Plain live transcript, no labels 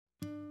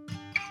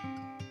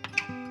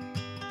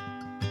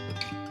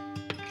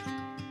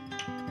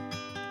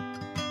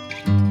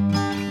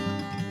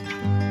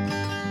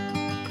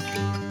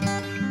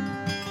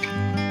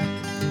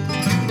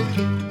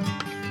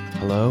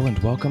Hello and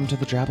welcome to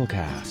the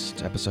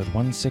Drabblecast, episode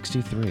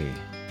 163.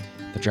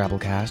 The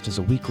Drabblecast is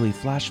a weekly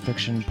flash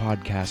fiction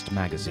podcast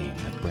magazine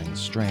that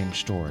brings strange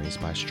stories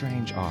by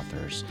strange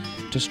authors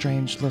to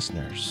strange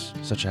listeners,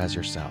 such as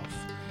yourself.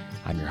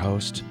 I'm your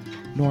host,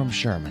 Norm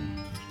Sherman.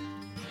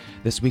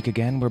 This week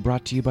again, we're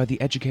brought to you by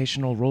the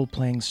educational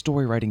role-playing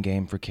story-writing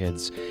game for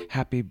kids,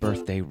 Happy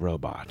Birthday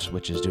Robot,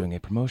 which is doing a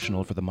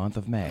promotional for the month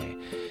of May.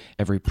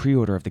 Every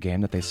pre-order of the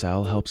game that they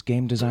sell helps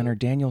game designer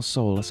Daniel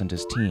Solis and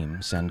his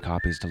team send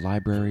copies to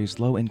libraries,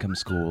 low-income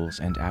schools,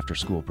 and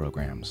after-school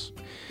programs.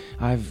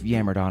 I've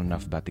yammered on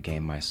enough about the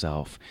game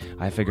myself.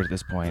 I figured at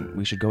this point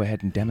we should go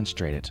ahead and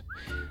demonstrate it.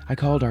 I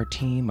called our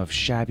team of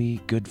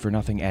shabby,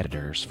 good-for-nothing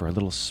editors for a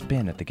little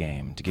spin at the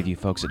game to give you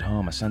folks at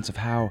home a sense of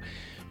how,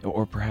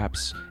 or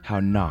perhaps how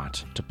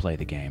not, to play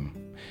the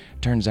game.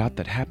 Turns out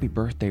that Happy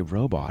Birthday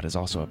Robot is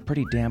also a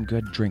pretty damn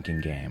good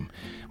drinking game.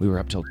 We were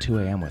up till 2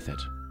 a.m. with it.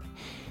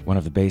 One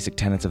of the basic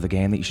tenets of the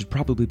game that you should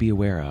probably be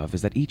aware of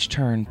is that each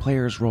turn,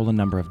 players roll a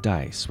number of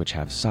dice, which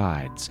have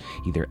sides,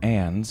 either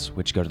ands,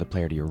 which go to the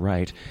player to your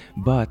right,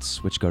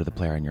 buts, which go to the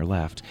player on your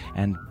left,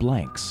 and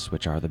blanks,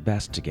 which are the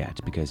best to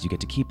get because you get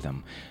to keep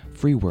them,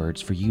 free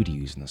words for you to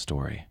use in the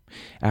story.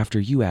 After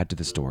you add to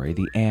the story,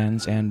 the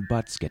ands and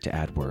buts get to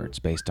add words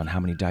based on how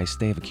many dice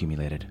they've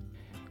accumulated.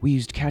 We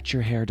used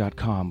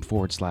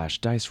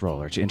catchyourhair.com/dice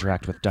roller to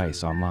interact with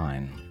dice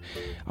online.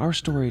 Our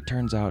story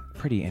turns out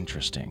pretty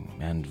interesting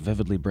and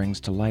vividly brings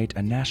to light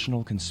a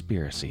national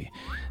conspiracy.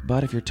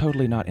 But if you're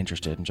totally not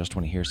interested and just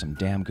want to hear some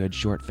damn good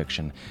short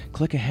fiction,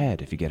 click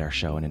ahead if you get our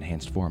show in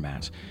enhanced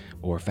format,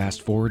 or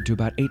fast forward to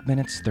about 8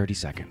 minutes 30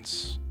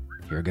 seconds.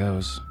 Here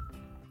goes.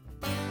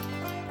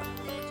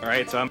 All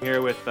right, so I'm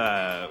here with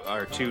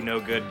our two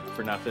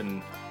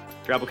no-good-for-nothing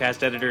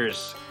Drabblecast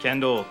editors,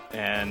 Kendall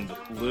and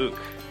Luke.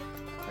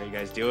 How are you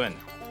guys doing?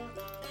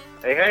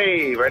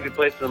 Hey, ready to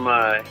play some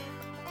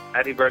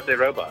Happy Birthday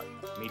Robot.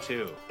 Me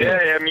too.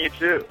 Yeah, me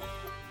too.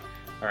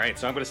 All right,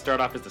 so I'm going to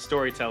start off as the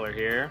storyteller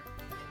here,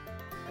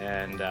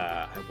 and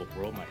I will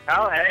roll my...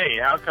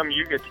 How come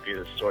you get to be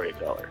the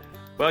storyteller?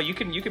 Well, you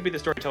can be the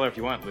storyteller if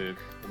you want, Luke.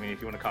 I mean, if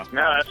you want to cost...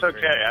 No, that's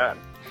okay.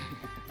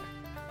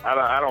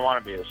 I don't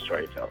want to be the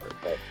storyteller.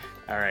 But...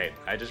 All right,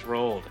 I just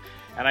rolled,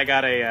 and I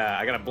got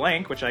a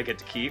blank, which I get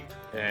to keep,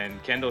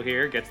 and Kendall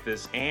here gets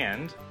this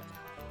and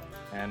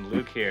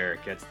Luke here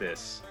gets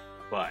this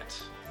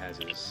but, as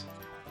is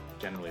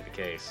generally the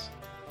case.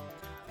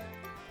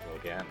 Roll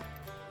again.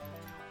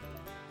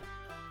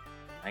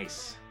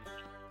 Nice.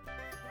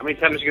 How many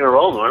times are you going to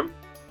roll, Norm?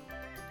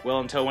 Well,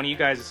 until one of you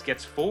guys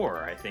gets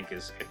 4, I think,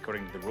 is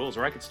according to the rules.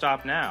 Or I could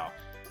stop now.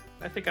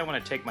 I think I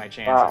want to take my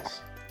chances.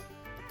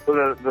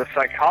 Well, the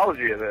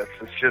psychology of this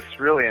is just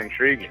really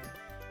intriguing.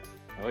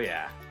 Oh,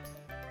 yeah.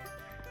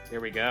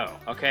 Here we go.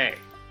 Okay.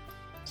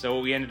 So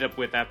what we ended up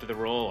with after the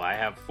roll, I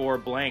have 4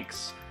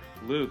 blanks.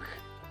 Luke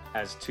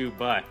has 2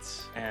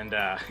 buts. And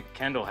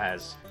Kendall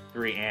has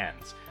 3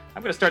 ands.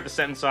 I'm going to start the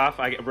sentence off.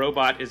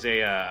 Robot is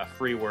a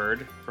free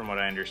word, from what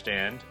I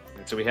understand.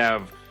 So we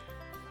have...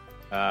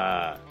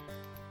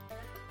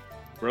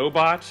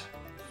 robot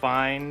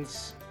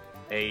finds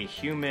a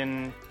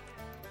human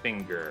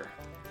finger.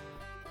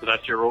 So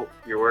that's your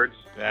words?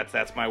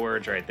 That's my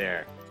words right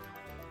there.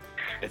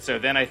 And so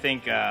then I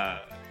think,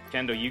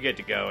 Kendall, you get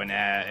to go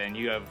and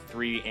you have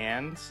 3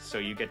 ands, so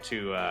you get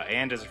to,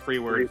 and is a free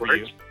word for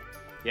you.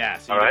 Yeah,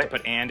 so you get to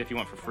put and if you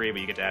want for free,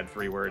 but you get to add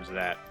 3 words to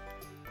that.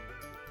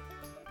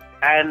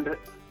 And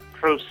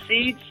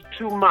proceeds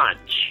to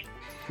munch.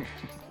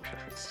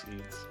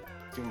 Proceeds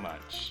to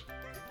munch.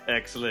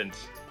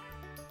 Excellent.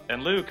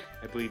 And Luke,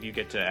 I believe you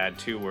get to add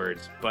 2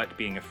 words, but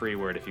being a free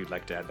word if you'd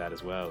like to add that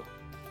as well.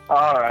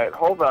 All right,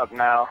 hold up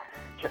now.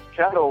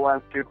 Kendall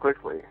went too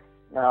quickly.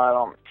 No, I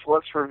don't. So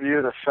let's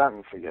review the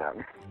sentence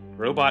again.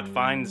 Robot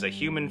finds a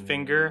human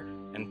finger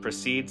and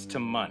proceeds to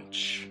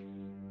munch.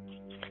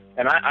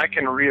 And I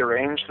can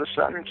rearrange the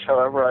sentence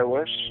however I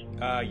wish?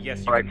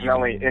 Yes. Or I can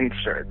only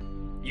insert?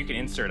 You can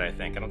insert, I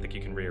think. I don't think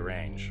you can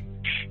rearrange.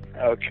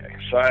 Okay,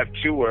 so I have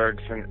 2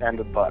 words and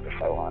a but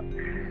if I want.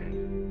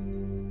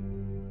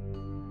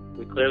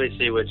 We clearly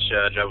see which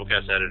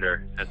Drabblecast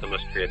editor has the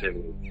most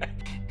creativity.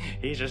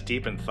 He's just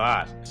deep in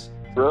thought.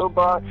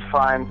 Robot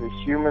finds a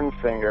human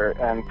finger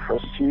and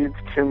proceeds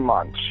to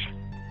munch.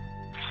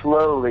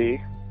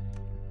 Slowly,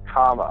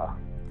 comma,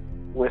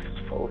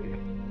 wistfully.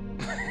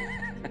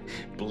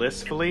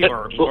 Blissfully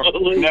or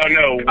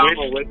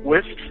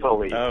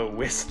wistfully. Oh,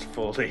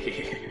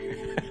 wistfully.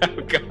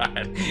 Oh,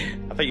 God.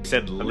 I thought you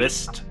said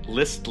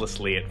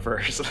listlessly at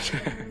first. Oh,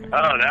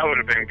 that would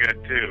have been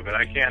good, too, but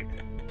I can't...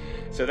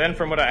 So then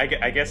from what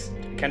I guess,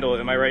 Kendall,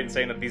 am I right in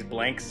saying that these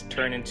blanks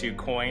turn into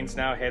coins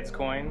now, heads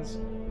coins?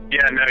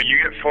 Yeah, no, you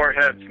get 4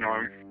 heads,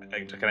 Norm.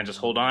 Can I just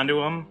hold on to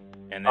them?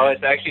 And then... Oh,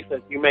 it actually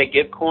says you may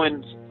give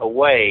coins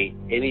away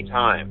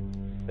anytime.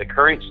 The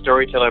current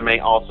storyteller may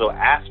also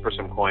ask for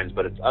some coins,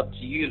 but it's up to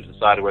you to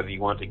decide whether you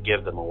want to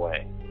give them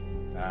away.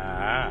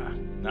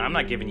 No, I'm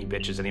not giving you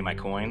bitches any of my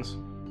coins.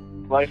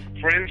 Like,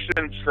 for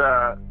instance,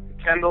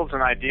 Kendall's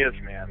an ideas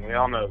man. We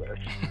all know this.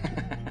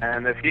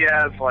 And if he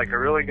has, like, a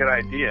really good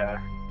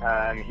idea,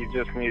 and he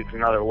just needs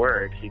another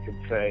word. He could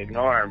say,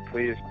 Norm,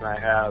 please can I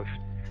have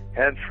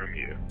head from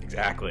you?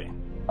 Exactly.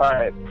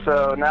 Alright,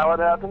 so now what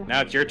happens?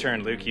 Now it's your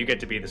turn, Luke. You get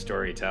to be the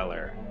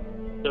storyteller.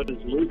 So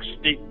does Luke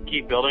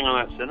keep building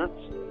on that sentence?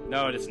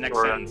 No, it's next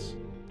sentence.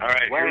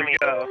 Alright, here we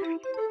go.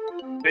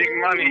 Big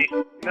money,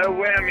 no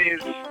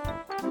whammies.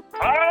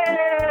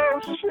 Oh,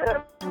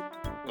 shit.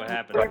 What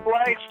happened? Big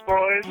blanks,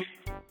 boys.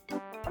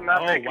 I'm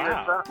not making this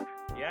up.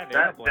 Yeah,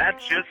 That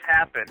just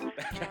happened.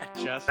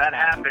 That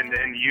happened,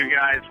 and you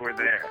guys were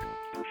there.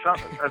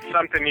 That's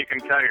something you can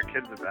tell your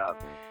kids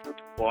about.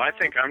 Well, I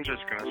think I'm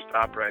just going to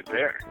stop right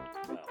there.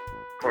 Of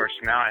course,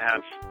 now I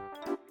have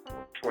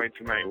way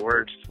too many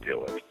words to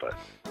deal with, but...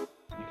 You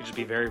could just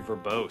be very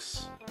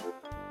verbose.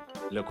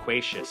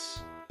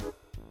 Loquacious.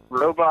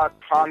 Robot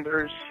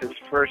ponders his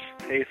first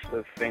taste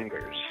of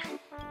fingers.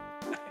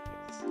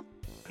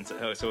 And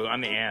so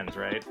I'm the ands,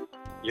 right?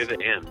 You're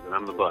the ends, and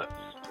I'm the butts.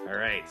 All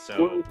right,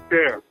 so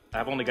There.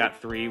 I've only got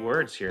 3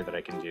 words here that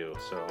I can do,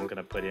 so I'm going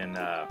to put in...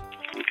 I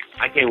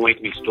can't wait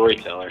to be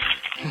storyteller.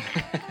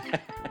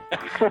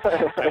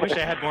 I wish I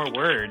had more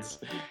words.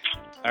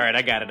 All right,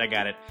 I got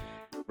it.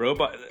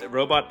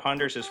 Robot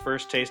ponders his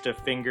first taste of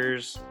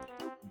fingers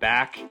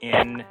back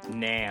in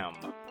Nam.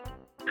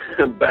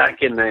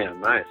 Back in Nam,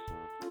 nice.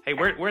 Hey,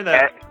 where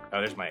the... Oh,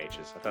 there's my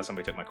H's. I thought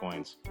somebody took my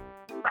coins.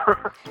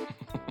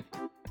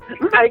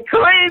 My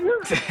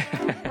coins!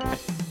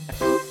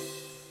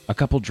 A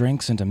couple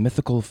drinks and a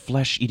mythical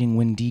flesh-eating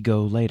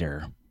Wendigo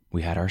later,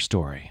 we had our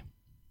story.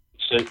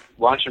 So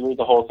why don't you read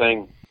the whole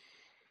thing?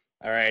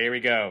 All right, here we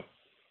go.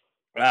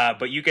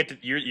 But you get to...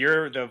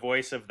 You're the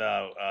voice of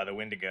the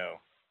Wendigo.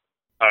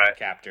 All right.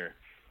 Captor.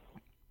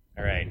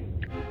 All right.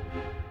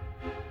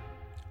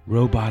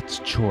 Robot's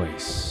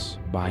Choice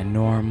by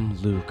Norm,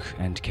 Luke,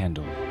 and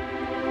Kendall.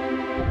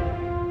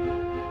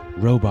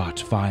 Robot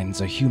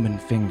finds a human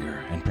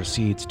finger and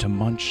proceeds to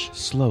munch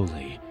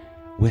slowly,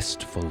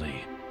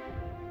 wistfully.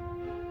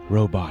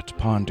 Robot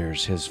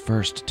ponders his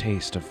first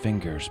taste of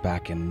fingers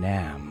back in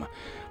Nam,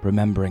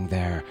 remembering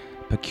their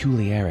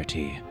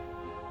peculiarity.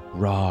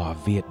 Raw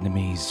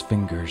Vietnamese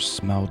fingers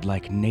smelled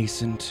like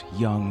nascent,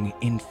 young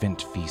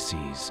infant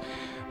feces,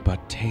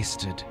 but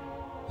tasted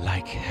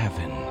like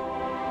heaven.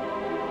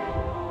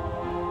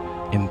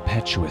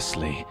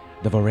 Impetuously,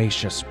 the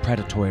voracious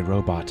predatory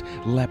robot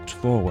leapt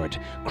forward,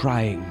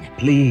 crying,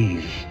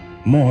 "Please,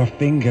 more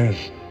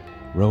fingers!"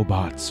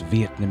 Robot's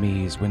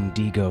Vietnamese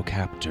Wendigo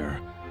captor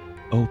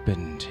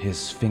opened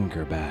his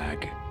finger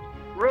bag.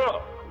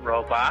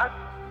 Robot,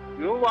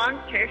 you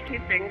want tasty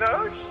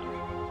fingers?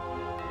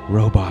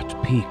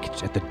 Robot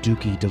peeked at the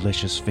dooky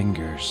delicious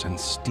fingers and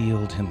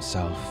steeled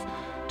himself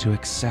to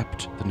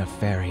accept the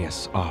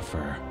nefarious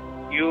offer.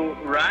 You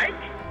right?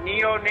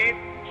 Neonate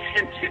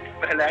scented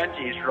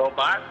phalanges,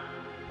 robot.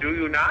 Do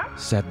you not?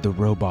 Said the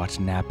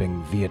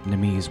robot-napping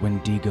Vietnamese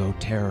Wendigo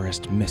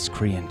terrorist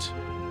miscreant.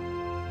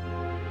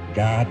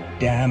 God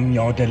damn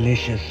your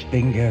delicious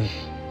fingers,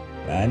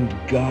 and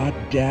God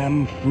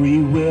damn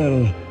free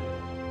will.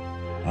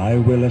 I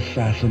will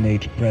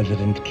assassinate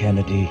President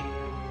Kennedy,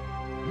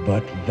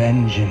 but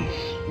vengeance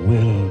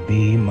will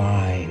be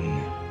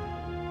mine.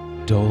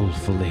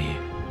 Dolefully,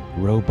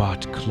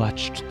 Robot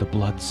clutched the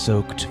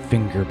blood-soaked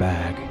finger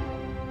bag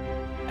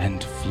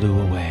and flew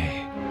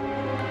away.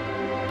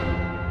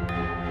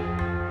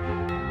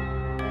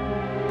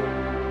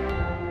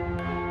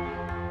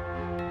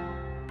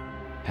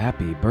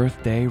 Happy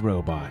birthday,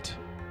 Robot.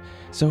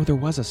 So there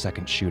was a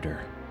second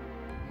shooter.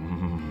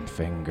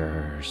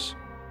 Fingers.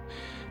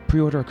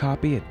 Pre-order a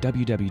copy at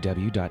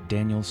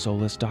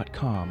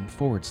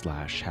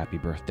www.danielsolis.com/Happy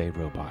Birthday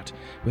Robot,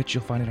 which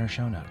you'll find in our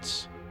show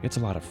notes. It's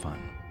a lot of fun.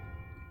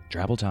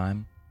 Drabble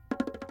time.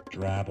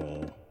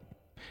 Drabble.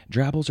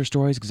 Drabbles are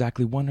stories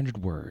exactly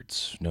 100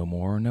 words, no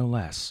more, no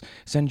less.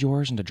 Send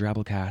yours into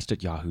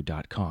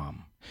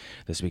drabblecast@yahoo.com.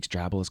 This week's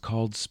Drabble is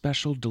called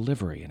Special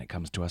Delivery, and it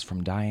comes to us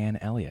from Diane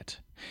Elliott.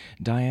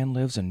 Diane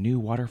lives in New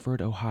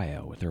Waterford,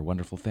 Ohio, with her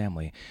wonderful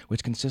family,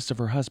 which consists of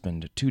her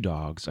husband, 2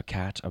 dogs, a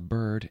cat, a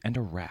bird, and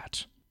a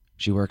rat.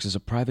 She works as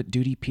a private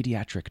duty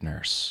pediatric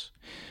nurse.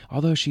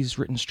 Although she's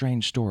written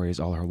strange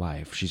stories all her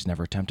life, she's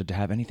never attempted to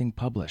have anything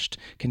published,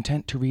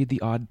 content to read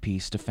the odd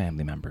piece to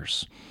family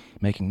members,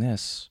 making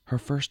this her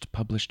first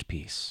published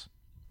piece.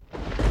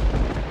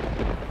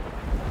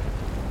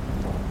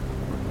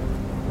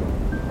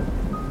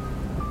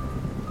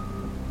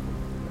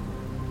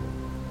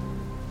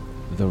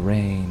 The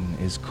rain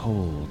is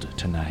cold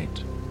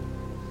tonight.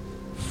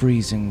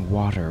 Freezing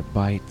water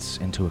bites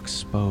into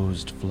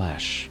exposed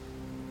flesh.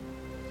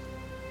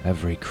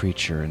 Every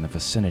creature in the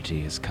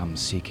vicinity has come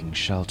seeking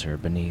shelter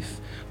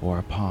beneath or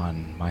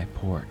upon my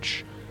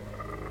porch.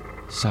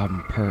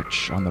 Some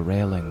perch on the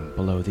railing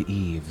below the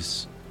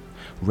eaves.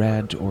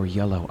 Red or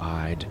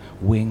yellow-eyed,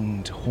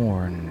 winged,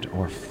 horned,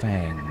 or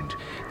fanged,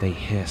 they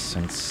hiss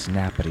and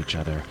snap at each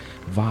other,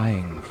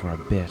 vying for a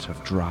bit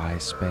of dry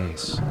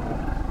space.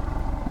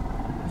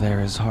 There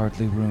is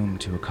hardly room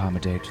to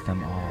accommodate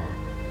them all.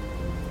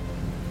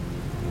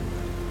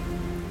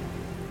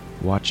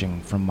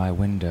 Watching from my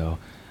window,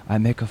 I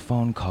make a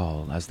phone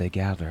call as they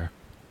gather.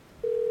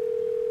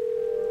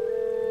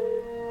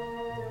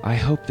 I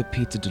hope the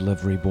pizza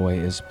delivery boy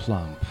is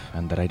plump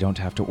and that I don't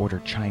have to order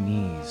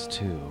Chinese,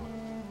 too.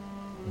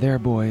 Their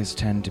boys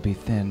tend to be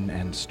thin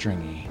and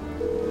stringy.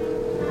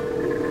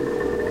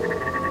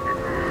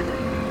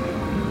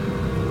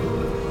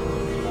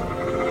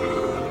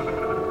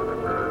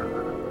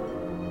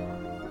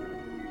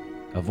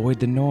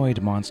 Avoid the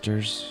Noid,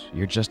 monsters.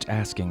 You're just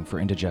asking for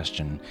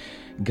indigestion.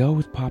 Go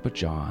with Papa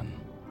John.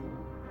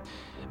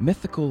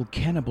 Mythical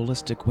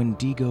cannibalistic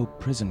Wendigo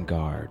prison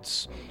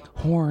guards.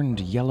 Horned,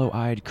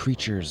 yellow-eyed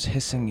creatures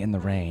hissing in the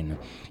rain.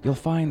 You'll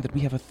find that we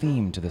have a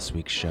theme to this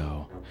week's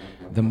show.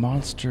 The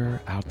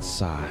monster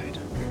outside.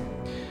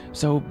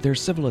 So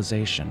there's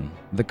civilization,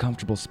 the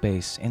comfortable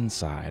space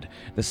inside,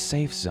 the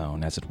safe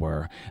zone, as it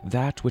were,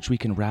 that which we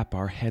can wrap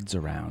our heads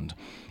around.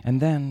 And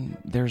then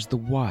there's the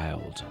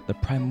wild, the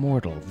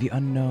primordial, the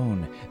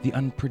unknown, the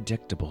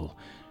unpredictable,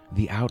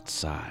 the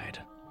outside.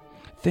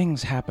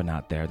 Things happen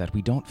out there that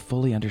we don't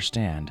fully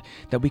understand,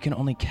 that we can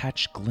only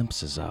catch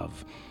glimpses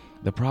of.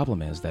 The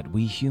problem is that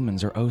we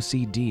humans are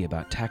OCD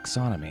about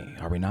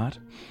taxonomy, are we not?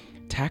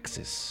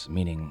 Taxis,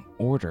 meaning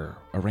order,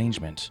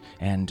 arrangement,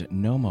 and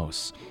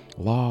nomos,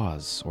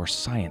 laws or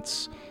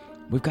science.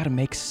 We've got to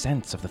make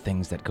sense of the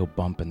things that go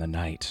bump in the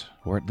night,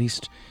 or at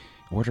least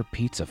order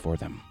pizza for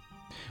them.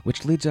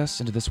 Which leads us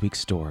into this week's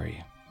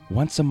story,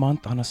 Once a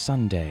Month on a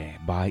Sunday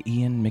by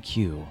Ian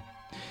McHugh.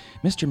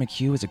 Mr.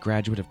 McHugh is a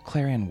graduate of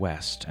Clarion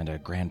West and a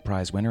grand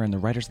prize winner in the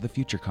Writers of the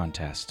Future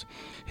contest.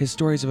 His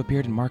stories have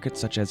appeared in markets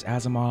such as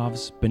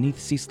Asimov's, Beneath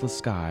Ceaseless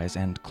Skies,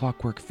 and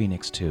Clockwork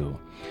Phoenix 2.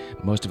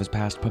 Most of his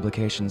past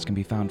publications can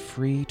be found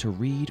free to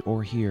read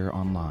or hear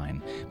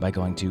online by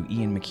going to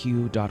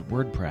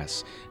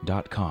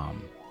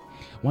ianmchugh.wordpress.com.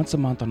 Once a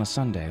Month on a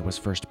Sunday was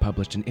first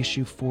published in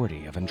issue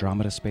 40 of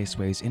Andromeda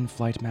Spaceway's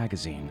In-Flight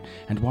magazine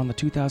and won the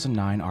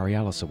 2009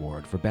 Aurealis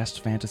Award for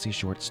Best Fantasy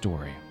Short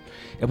Story.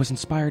 It was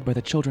inspired by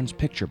the children's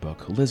picture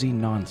book Lizzie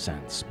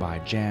Nonsense by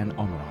Jan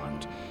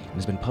Omerond and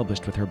has been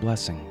published with her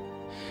blessing.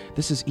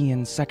 This is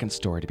Ian's second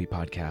story to be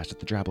podcast at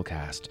the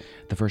Drabblecast,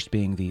 the first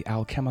being the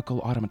Alchemical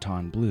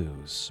Automaton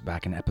Blues,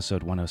 back in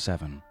episode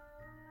 107.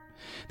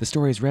 The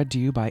story is read to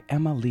you by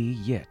Emma Lee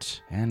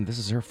Yitt, and this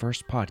is her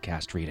first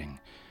podcast reading.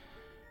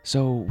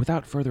 So,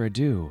 without further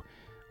ado,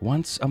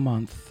 Once a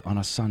Month on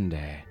a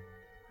Sunday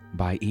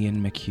by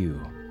Ian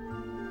McHugh.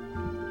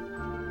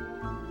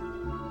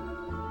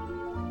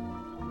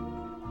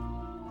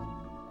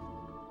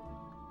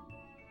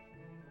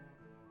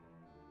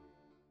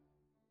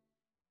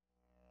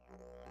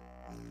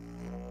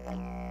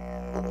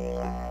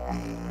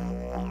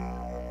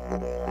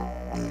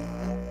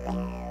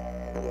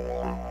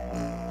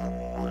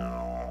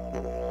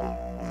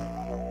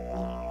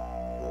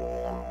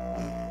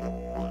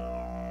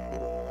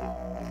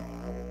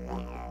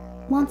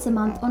 Once a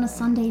month on a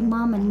Sunday,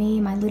 Mum and me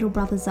and my little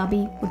brother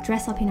Zubby would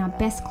dress up in our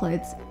best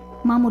clothes.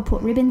 Mum would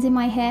put ribbons in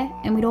my hair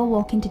and we'd all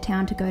walk into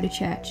town to go to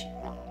church.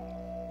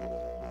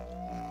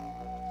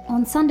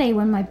 On Sunday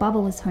when my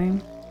bubba was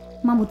home,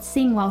 Mum would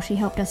sing while she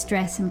helped us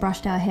dress and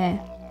brushed our hair.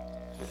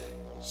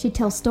 She'd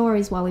tell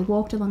stories while we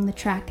walked along the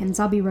track and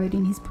Zubby rode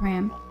in his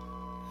pram.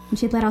 And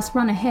she'd let us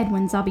run ahead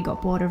when Zubby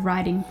got bored of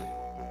riding.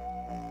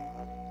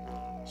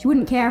 She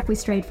wouldn't care if we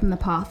strayed from the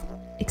path,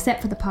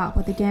 except for the part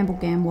where the gamble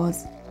gam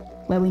was,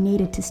 where we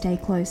needed to stay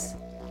close.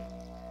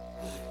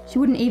 She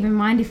wouldn't even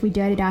mind if we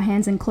dirtied our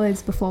hands and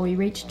clothes before we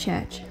reached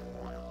church.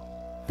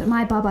 But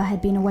my bubba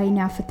had been away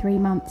now for 3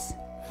 months,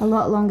 a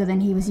lot longer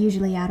than he was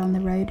usually out on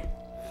the road.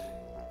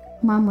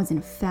 Mum was in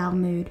a foul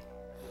mood.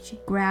 She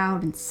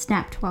growled and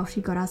snapped while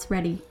she got us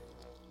ready.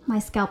 My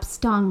scalp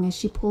stung as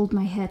she pulled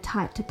my hair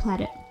tight to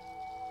plait it.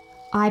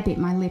 I bit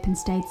my lip and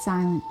stayed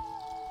silent,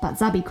 but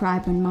Zubby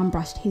cried when Mum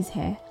brushed his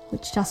hair,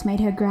 which just made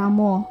her growl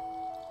more.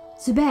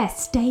 "Zubair,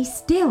 stay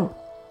still!"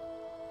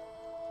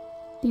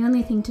 The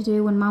only thing to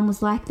do when Mum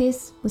was like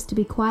this was to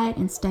be quiet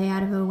and stay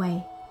out of her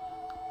way.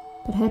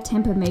 But her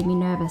temper made me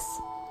nervous,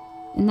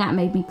 and that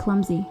made me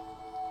clumsy.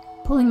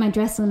 Pulling my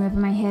dress on over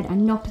my head, I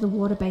knocked the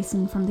water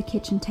basin from the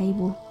kitchen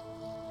table.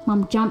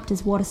 Mum jumped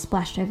as water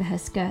splashed over her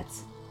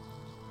skirts.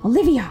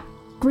 "Olivia!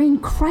 Green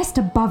Christ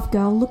above,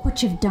 girl, look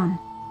what you've done!"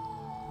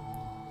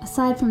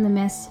 Aside from the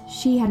mess,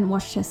 she hadn't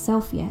washed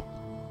herself yet.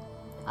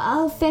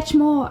 "I'll fetch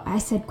more," I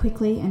said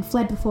quickly, and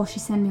fled before she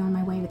sent me on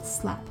my way with a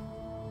slap.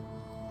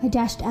 I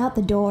dashed out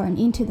the door and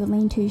into the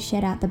lean-to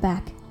shed out the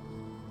back.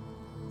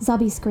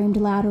 Zubby screamed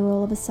louder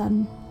all of a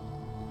sudden.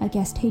 I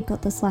guessed he'd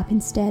got the slap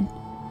instead.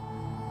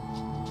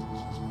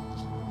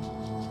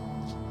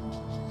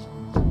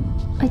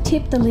 I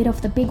tipped the lid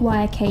off the big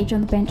wire cage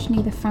on the bench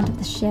near the front of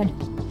the shed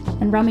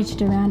and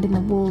rummaged around in the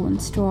wool and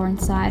straw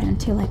inside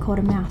until I caught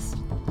a mouse.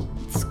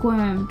 It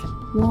squirmed,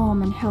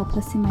 warm and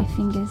helpless in my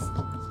fingers.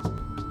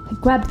 I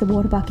grabbed the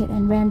water bucket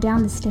and ran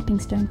down the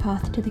stepping stone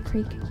path to the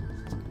creek.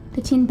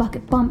 The tin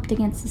bucket bumped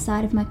against the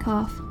side of my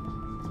calf.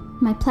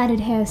 My plaited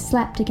hair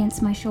slapped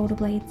against my shoulder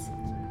blades.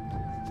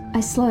 I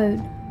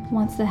slowed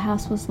once the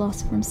house was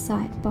lost from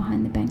sight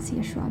behind the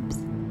banksia shrubs.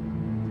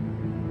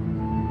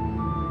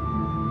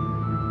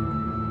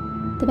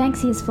 The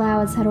banksia's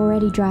flowers had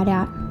already dried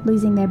out,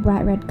 losing their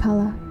bright red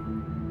colour.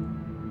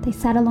 They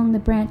sat along the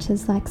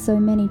branches like so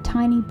many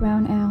tiny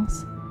brown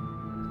owls.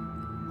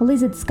 A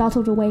lizard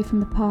scuttled away from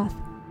the path.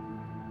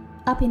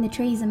 Up in the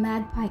trees, a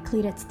magpie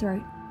cleared its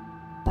throat,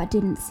 but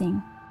didn't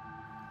sing.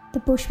 The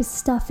bush was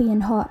stuffy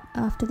and hot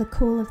after the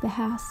cool of the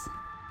house.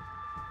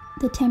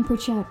 The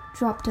temperature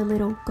dropped a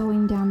little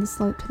going down the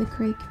slope to the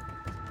creek.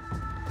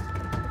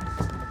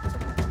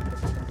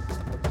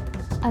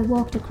 I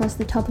walked across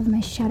the top of my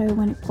shadow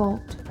when it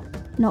balked,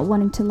 not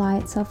wanting to lie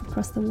itself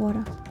across the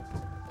water.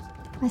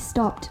 I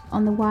stopped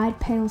on the wide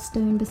pale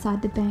stone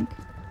beside the bank.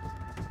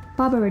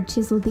 Bubba had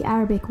chiselled the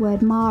Arabic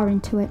word ma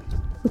into it,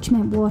 which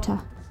meant water,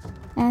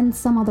 and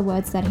some other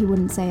words that he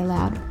wouldn't say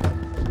aloud.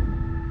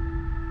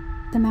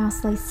 The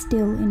mouse lay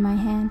still in my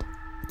hand.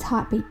 Its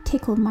heartbeat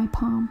tickled my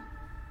palm.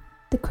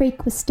 The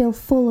creek was still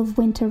full of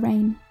winter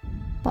rain,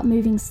 but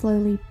moving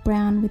slowly,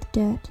 brown with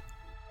dirt.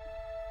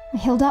 I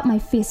held up my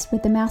fist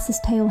with the mouse's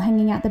tail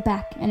hanging out the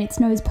back and its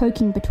nose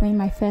poking between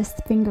my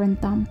first finger and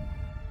thumb.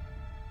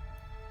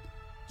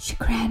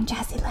 "Shukran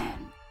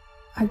Jazilan,"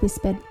 I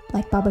whispered,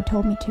 like Bubba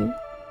told me to.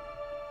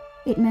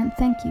 It meant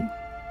thank you.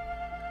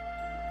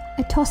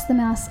 I tossed the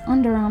mouse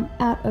underarm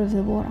out over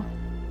the water.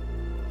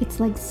 Its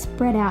legs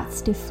spread out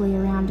stiffly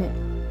around it,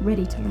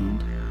 ready to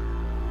land.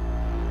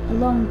 A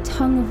long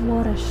tongue of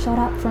water shot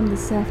up from the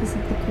surface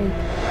of the creek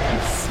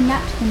and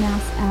snapped the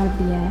mouse out of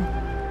the air.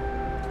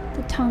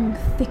 The tongue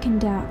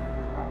thickened out.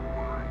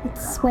 It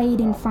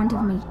swayed in front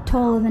of me,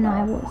 taller than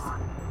I was.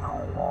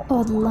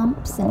 Odd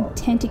lumps and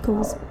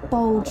tentacles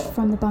bulged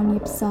from the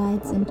bunyip's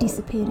sides and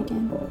disappeared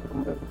again.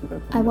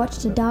 I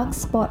watched a dark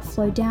spot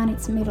flow down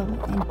its middle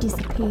and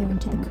disappear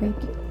into the creek.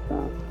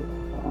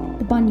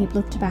 The bunyip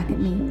looked back at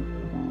me,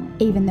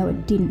 even though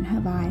it didn't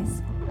have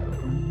eyes.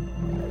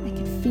 I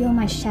could feel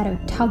my shadow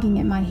tugging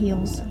at my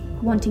heels,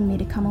 wanting me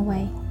to come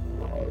away.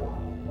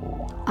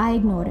 I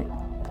ignored it.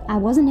 I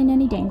wasn't in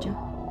any danger.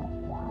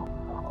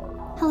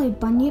 "Hello,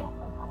 bunyip,"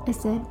 I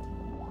said.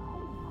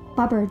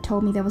 Bubba had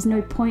told me there was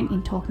no point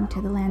in talking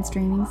to the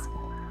Landstreamings,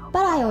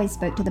 but I always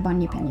spoke to the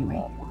bunyip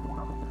anyway.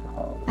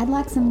 "I'd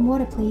like some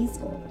water, please.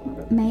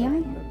 May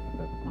I?"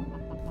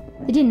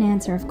 It didn't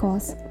answer, of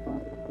course.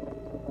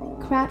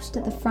 I crouched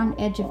at the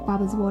front edge of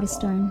Bubba's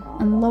waterstone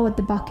and lowered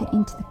the bucket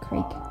into the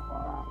creek.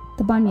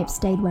 The bunyip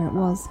stayed where it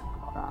was,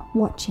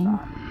 watching.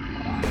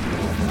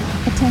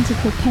 A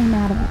tentacle came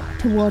out of it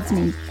towards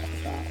me,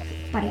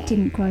 but it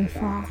didn't grow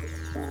far.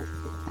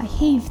 I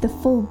heaved the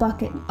full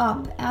bucket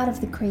up out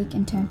of the creek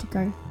and turned to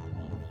go.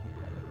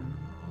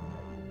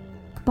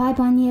 "Goodbye,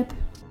 bunyip."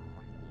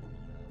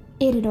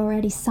 It had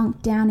already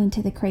sunk down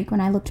into the creek when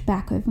I looked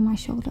back over my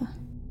shoulder.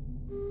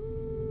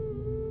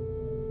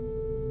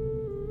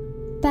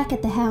 Back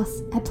at the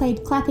house, I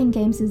played clapping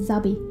games with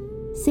Zubby,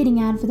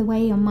 sitting out of the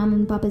way on Mum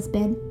and Bubba's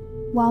bed,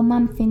 while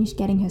Mum finished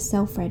getting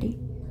herself ready.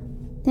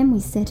 Then we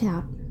set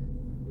out.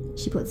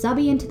 She put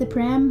Zubby into the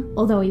pram,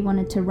 although he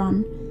wanted to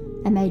run,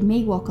 and made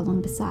me walk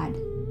along beside.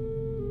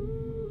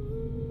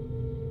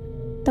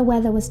 The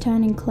weather was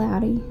turning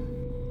cloudy.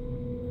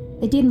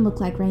 It didn't look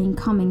like rain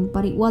coming,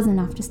 but it was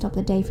enough to stop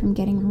the day from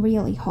getting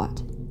really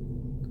hot.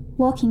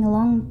 Walking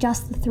along,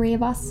 just the three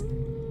of us,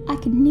 I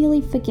could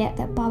nearly forget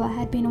that Bubba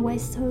had been away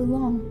so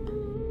long.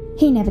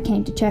 He never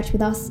came to church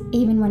with us,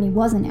 even when he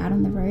wasn't out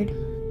on the road.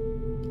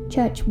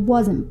 Church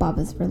wasn't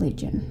Bubba's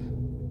religion.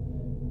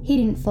 He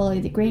didn't follow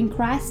the Green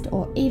Christ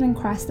or even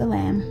Christ the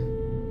Lamb.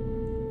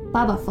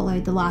 Bubba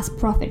followed the Last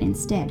Prophet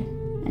instead,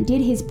 and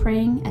did his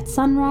praying at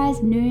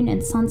sunrise, noon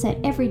and sunset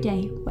every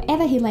day,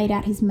 wherever he laid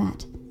out his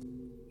mat.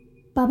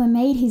 Bubba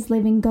made his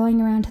living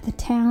going around to the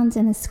towns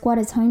and the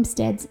squatters'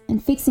 homesteads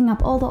and fixing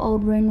up all the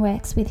old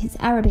runeworks with his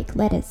Arabic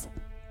letters.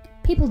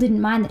 People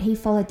didn't mind that he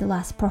followed the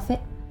Last Prophet,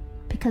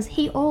 because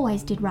he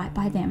always did right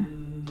by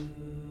them.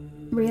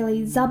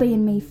 Really, Zubby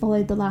and me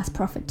followed the Last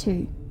Prophet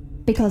too,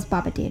 because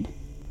Bubba did.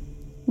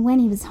 When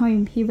he was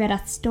home, he read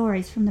us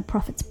stories from the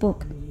Prophet's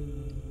book.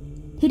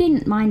 He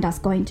didn't mind us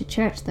going to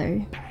church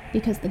though,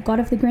 because the God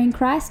of the Green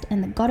Christ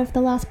and the God of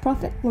the Last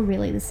Prophet were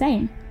really the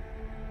same.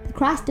 The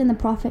Christ and the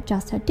Prophet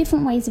just had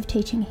different ways of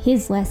teaching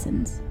his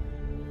lessons.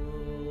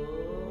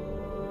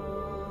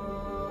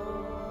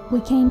 We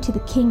came to the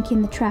kink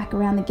in the track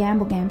around the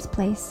Drabblecast's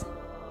place.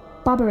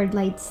 Bubba had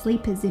laid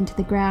sleepers into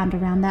the ground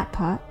around that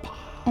part,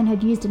 and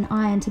had used an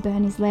iron to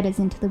burn his letters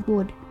into the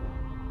wood.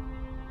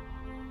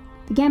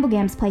 The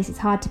Drabblecast's place is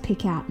hard to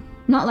pick out,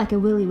 not like a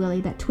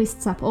willy-willy that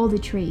twists up all the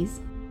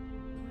trees.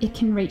 It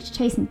can reach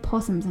chasing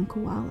possums and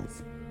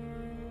koalas.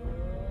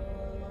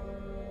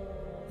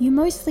 You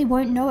mostly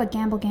won't know a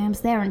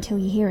Drabblecast's there until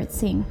you hear it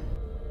sing.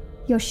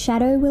 Your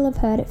shadow will have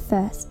heard it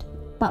first,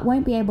 but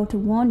won't be able to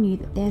warn you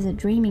that there's a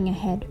dreaming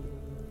ahead.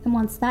 And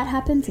once that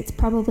happens, it's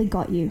probably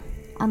got you,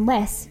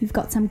 unless you've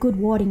got some good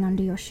warding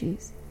under your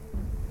shoes.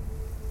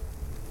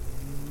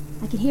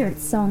 I could hear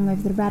its song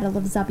over the rattle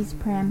of Zubby's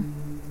pram,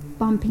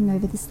 bumping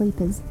over the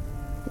sleepers.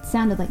 It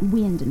sounded like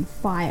wind and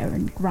fire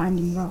and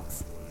grinding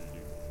rocks.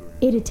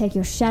 It'd take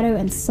your shadow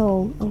and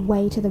soul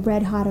away to the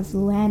red heart of the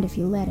land if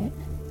you let it,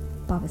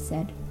 Bubba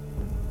said.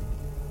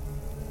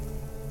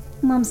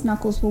 Mum's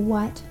knuckles were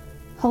white,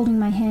 holding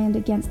my hand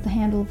against the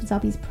handle of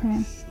Zubby's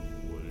pram.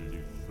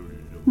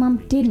 Mum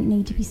didn't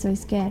need to be so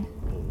scared.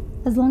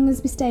 As long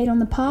as we stayed on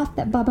the path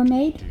that Bubba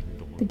made,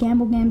 the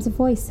Gamblegam's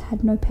voice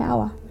had no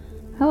power.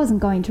 I wasn't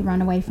going to run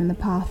away from the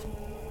path.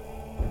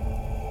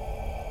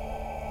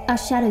 Our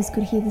shadows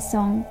could hear the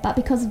song, but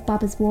because of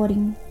Bubba's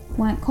warding,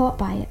 weren't caught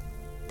by it.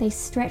 They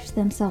stretched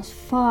themselves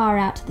far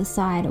out to the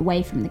side,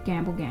 away from the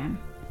Gamblegam.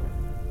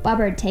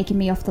 Bubba had taken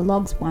me off the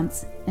logs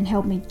once and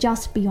held me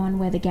just beyond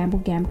where the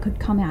Gamblegam could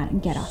come out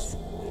and get us.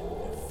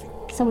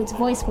 So its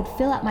voice would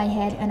fill up my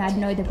head and I'd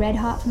know the red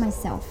heart for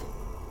myself.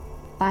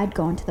 I'd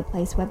gone to the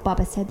place where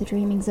Bubba said the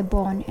dreamings are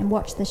born and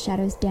watched the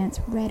shadows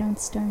dance red on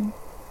stone.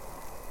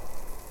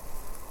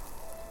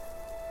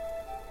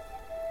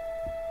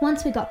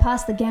 Once we got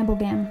past the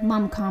Gamblegam,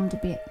 Mum calmed a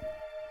bit.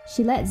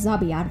 She let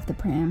Zubby out of the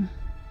pram,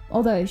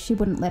 although she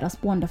wouldn't let us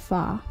wander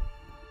far.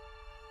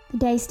 The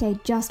day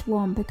stayed just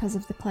warm because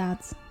of the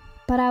clouds,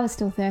 but I was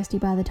still thirsty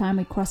by the time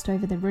we crossed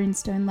over the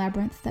runestone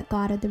labyrinth that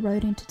guarded the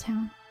road into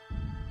town.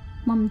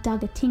 Mum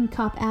dug a tin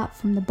cup out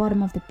from the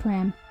bottom of the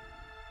pram,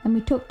 and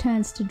we took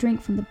turns to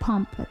drink from the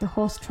pump at the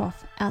horse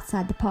trough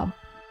outside the pub.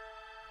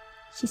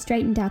 She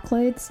straightened our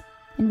clothes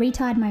and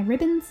retied my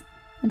ribbons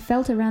and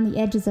felt around the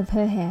edges of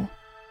her hair.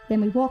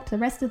 Then we walked the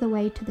rest of the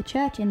way to the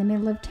church in the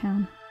middle of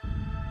town.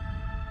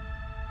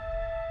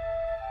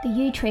 The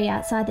yew tree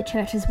outside the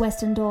church's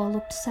western door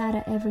looked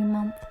sadder every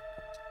month.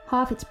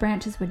 Half its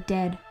branches were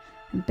dead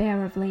and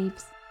bare of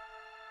leaves.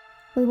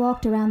 We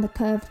walked around the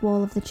curved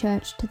wall of the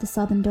church to the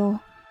southern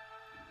door.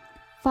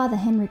 Father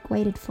Henrik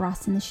waited for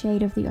us in the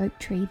shade of the oak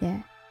tree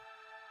there.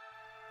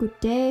 "Good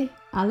day,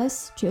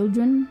 Alice,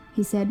 children,"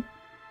 he said.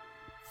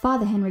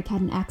 Father Henrik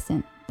had an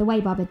accent, the way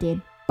Bubba did,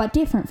 but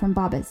different from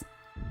Bubba's.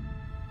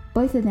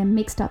 Both of them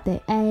mixed up their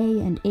A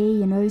and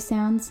E and O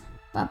sounds,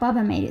 but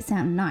Bubba made it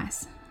sound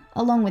nice,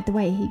 along with the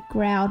way he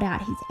growled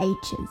out his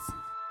H's.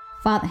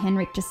 Father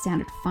Henrik just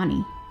sounded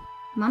funny.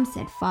 Mum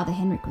said Father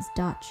Henrik was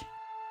Dutch.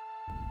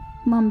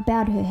 Mum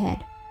bowed her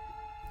head.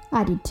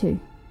 I did too.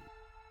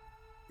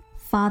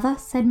 "Father,"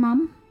 said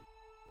Mum.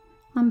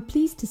 "I'm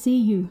pleased to see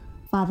you,"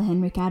 Father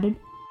Henrik added.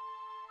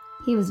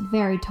 He was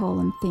very tall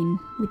and thin,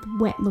 with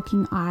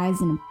wet-looking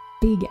eyes and a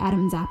big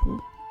Adam's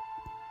apple.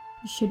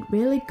 "You should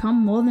really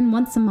come more than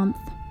once a month."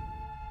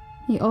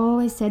 He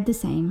always said the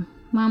same.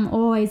 Mum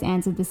always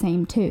answered the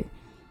same too.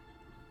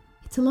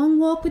 "It's a long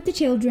walk with the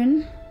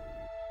children."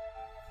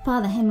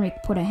 Father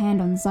Henrik put a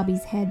hand on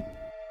Zubby's head.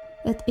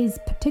 "It is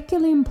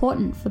particularly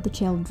important for the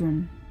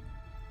children."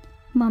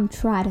 Mum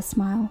tried a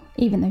smile,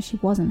 even though she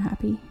wasn't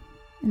happy,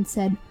 and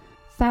said,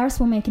 "Faris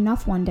will make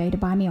enough one day to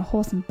buy me a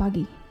horse and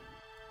buggy.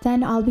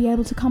 Then I'll be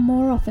able to come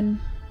more often."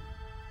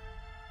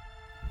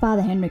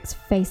 Father Henrik's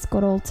face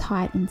got all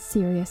tight and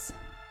serious.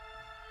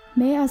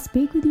 "May I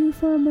speak with you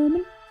for a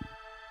moment?"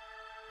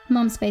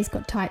 Mum's face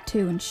got tight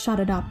too and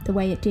shuttered up the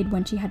way it did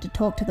when she had to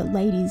talk to the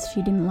ladies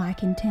she didn't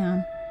like in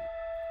town.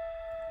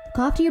 "Look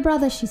after your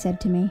brother," she said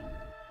to me.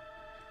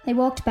 They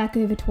walked back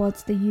over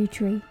towards the yew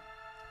tree.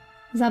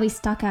 Zubby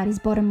stuck out his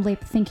bottom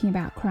lip, thinking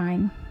about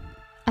crying.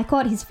 I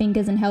caught his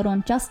fingers and held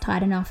on just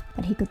tight enough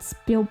that he could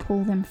still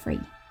pull them free.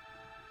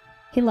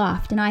 He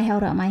laughed and I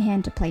held out my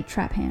hand to play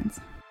trap hands.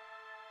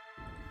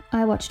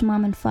 I watched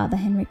Mum and Father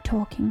Henrik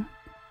talking.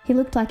 He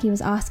looked like he was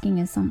asking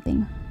us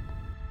something.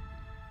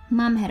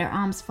 Mum had her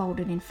arms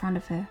folded in front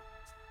of her.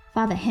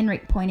 Father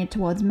Henrik pointed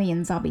towards me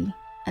and Zubby,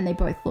 and they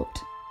both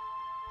looked.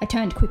 I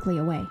turned quickly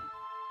away.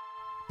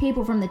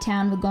 People from the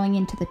town were going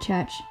into the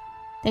church.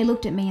 They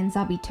looked at me and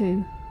Zubby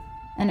too,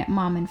 and at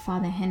Mum and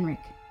Father Henrik.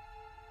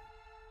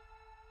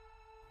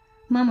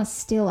 Mum was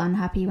still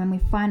unhappy when we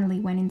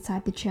finally went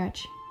inside the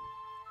church.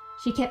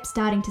 She kept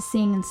starting to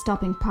sing and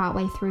stopping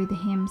partway through the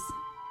hymns.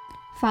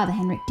 Father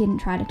Henrik didn't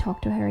try to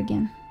talk to her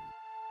again.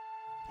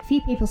 A few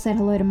people said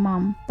hello to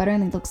Mum, but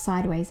only looked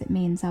sideways at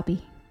me and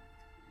Zubby.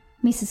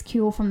 Mrs.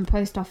 Kuehl from the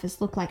post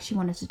office looked like she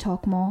wanted to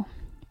talk more,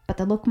 but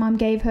the look Mum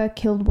gave her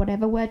killed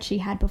whatever words she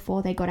had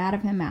before they got out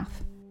of her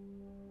mouth.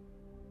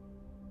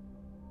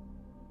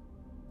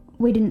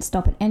 We didn't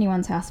stop at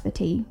anyone's house for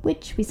tea,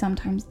 which we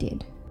sometimes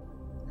did.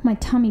 My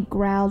tummy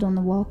growled on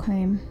the walk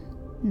home,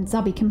 and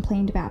Zubby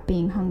complained about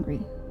being hungry.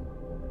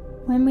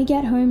 "When we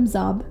get home,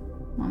 Zub,"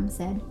 Mum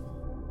said.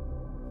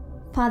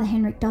 "Father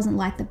Henrik doesn't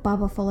like that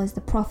Bubba follows the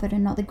prophet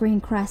and not the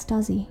green Christ,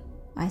 does he?"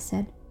 I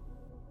said.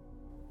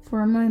 For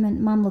a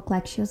moment, Mum looked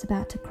like she was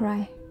about to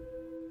cry.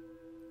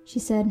 She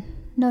said,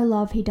 "No,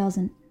 love, he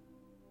doesn't.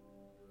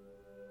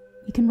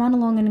 You can run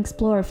along and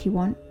explore if you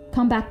want.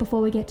 Come back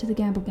before we get to the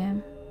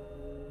Gamblegam."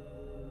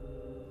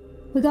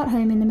 We got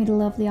home in the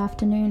middle of the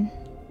afternoon.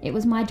 It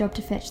was my job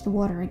to fetch the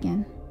water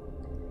again.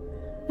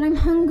 "But I'm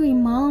hungry,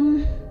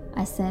 Mum,"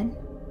 I said.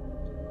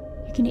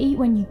 "You can eat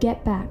when you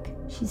get back,"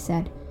 she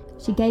said.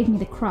 She gave me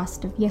the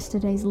crust of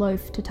yesterday's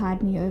loaf to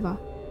tide me over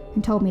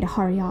and told me to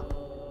hurry up.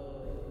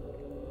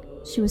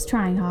 She was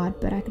trying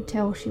hard, but I could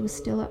tell she was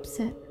still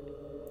upset.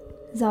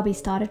 Zubby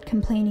started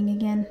complaining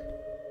again.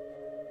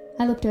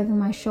 I looked over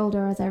my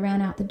shoulder as I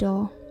ran out the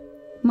door.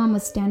 Mum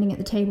was standing at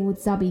the table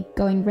with Zubby,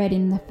 going red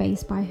in the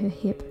face by her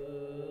hip.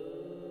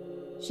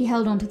 She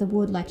held onto the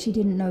wood like she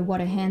didn't know what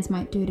her hands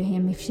might do to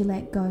him if she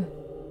let go.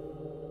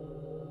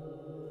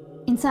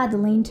 Inside the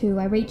lean-to,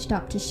 I reached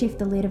up to shift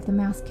the lid of the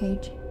mouse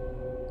cage.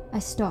 I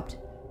stopped.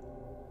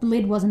 The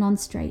lid wasn't on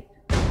straight.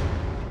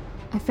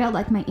 I felt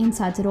like my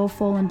insides had all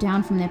fallen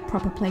down from their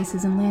proper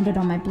places and landed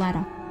on my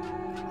bladder.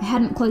 I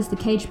hadn't closed the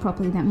cage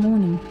properly that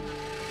morning.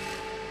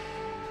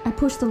 I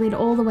pushed the lid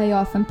all the way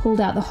off and pulled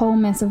out the whole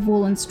mess of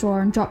wool and straw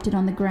and dropped it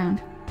on the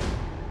ground.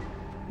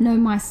 No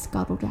mice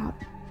scuttled out.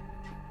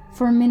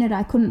 For a minute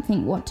I couldn't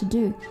think what to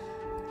do.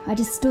 I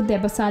just stood there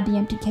beside the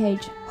empty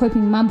cage,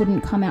 hoping Mum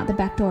wouldn't come out the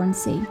back door and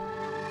see.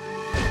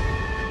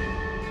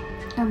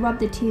 I rubbed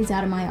the tears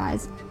out of my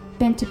eyes,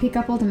 bent to pick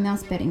up all the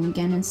mouse bedding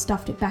again and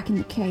stuffed it back in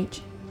the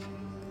cage.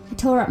 I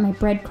tore up my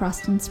bread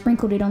crust and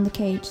sprinkled it on the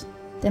cage,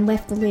 then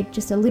left the lid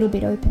just a little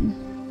bit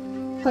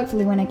open.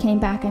 Hopefully when I came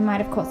back I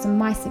might have caught some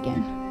mice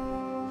again.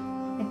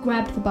 I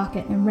grabbed the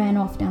bucket and ran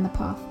off down the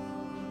path.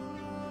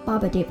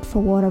 Bubba dipped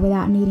for water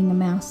without needing a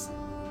mouse.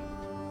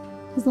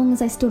 As long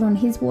as I stood on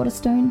his water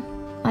stone,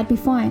 I'd be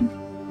fine.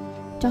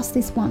 Just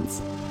this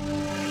once.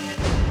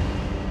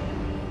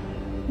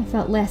 I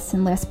felt less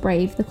and less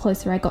brave the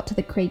closer I got to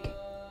the creek.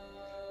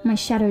 My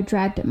shadow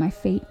dragged at my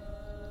feet.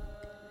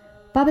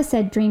 Bubba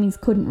said dreamings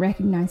couldn't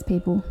recognise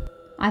people.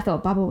 I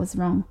thought Bubba was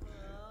wrong.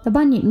 The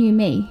bunyip knew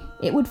me.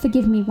 It would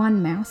forgive me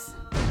one mouse.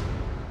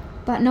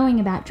 But knowing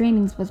about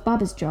dreamings was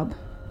Bubba's job.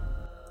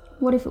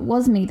 What if it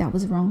was me that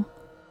was wrong?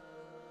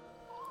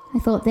 I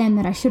thought then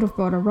that I should have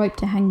brought a rope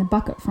to hang the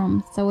bucket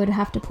from, so I'd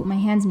have to put my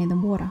hands near the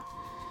water.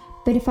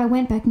 But if I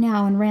went back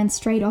now and ran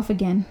straight off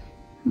again,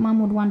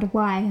 Mum would wonder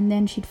why, and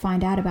then she'd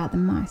find out about the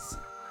mice.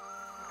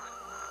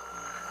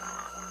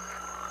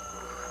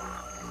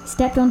 I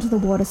stepped onto the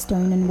water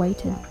stone and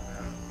waited.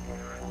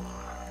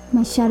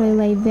 My shadow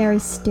lay very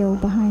still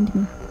behind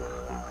me.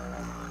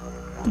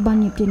 The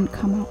bunyip didn't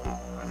come up.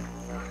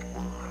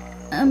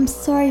 "I'm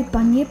sorry,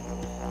 bunyip,"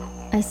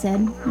 I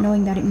said,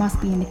 knowing that it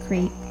must be in the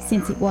creek,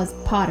 since it was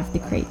part of the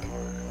creek.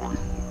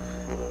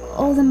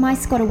 "All the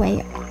mice got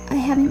away. I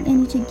haven't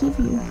any to give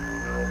you."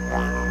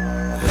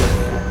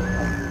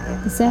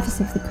 The surface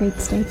of the creek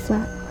stayed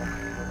flat.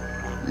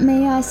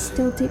 "May I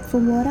still dip for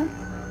water?"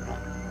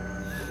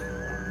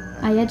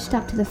 I edged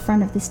up to the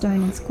front of the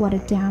stone and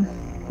squatted down,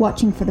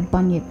 watching for the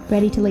bunyip,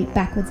 ready to leap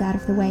backwards out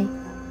of the way.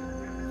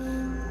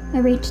 I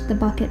reached the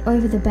bucket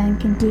over the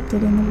bank and dipped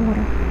it in the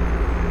water.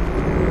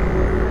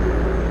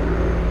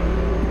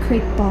 The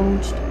creek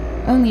bulged,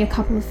 only a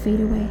couple of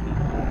feet away.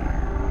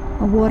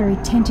 A watery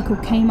tentacle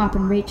came up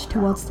and reached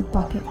towards the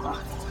bucket.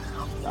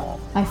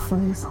 I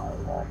froze.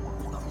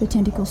 The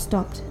tentacle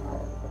stopped.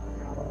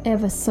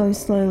 Ever so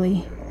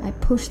slowly, I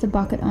pushed the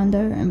bucket under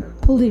and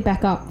pulled it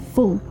back up,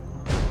 full.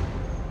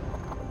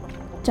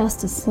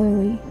 Just as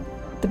slowly,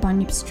 the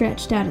bunyip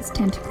stretched out its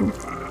tentacle.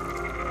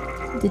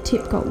 The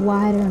tip got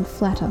wider and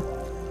flatter.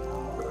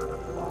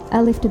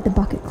 I lifted the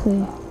bucket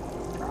clear.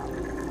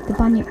 The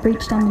bunyip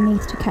reached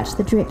underneath to catch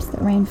the drips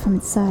that rained from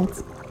its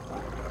sides.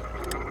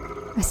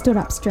 I stood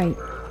up straight.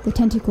 The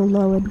tentacle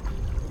lowered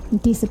and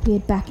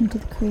disappeared back into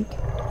the creek.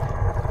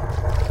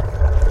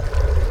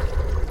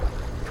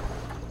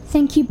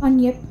 "Thank you,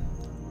 bunyip."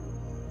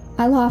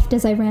 I laughed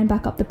as I ran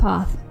back up the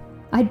path.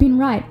 I'd been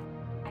right.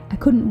 I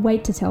couldn't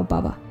wait to tell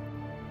Bubba.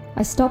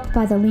 I stopped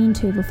by the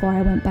lean-to before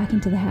I went back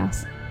into the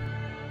house.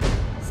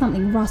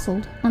 Something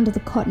rustled under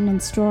the cotton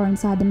and straw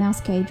inside the mouse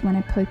cage when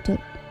I poked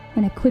it,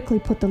 and I quickly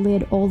put the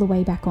lid all the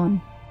way back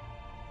on.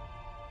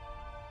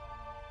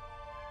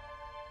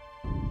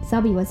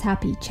 Zubby was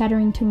happy,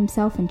 chattering to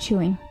himself and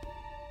chewing.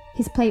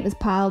 His plate was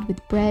piled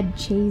with bread,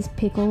 cheese,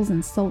 pickles,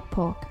 and salt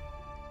pork.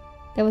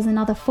 There was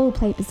another full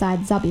plate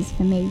beside Zubby's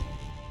for me.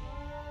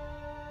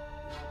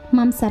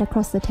 Mum sat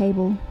across the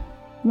table,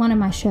 one of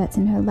my shirts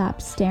in her lap,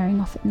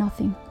 staring off at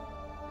nothing.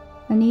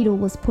 A needle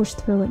was pushed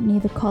through it near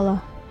the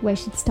collar, where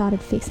she'd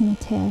started fixing a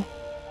tear.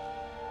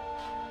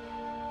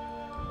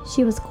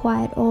 She was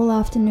quiet all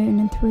afternoon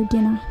and through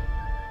dinner.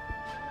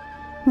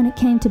 When it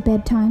came to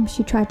bedtime,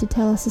 she tried to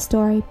tell us a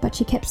story, but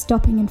she kept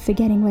stopping and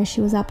forgetting where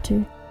she was up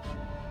to.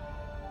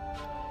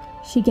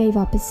 She gave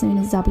up as soon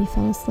as Zubby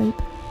fell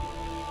asleep.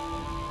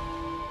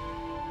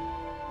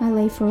 I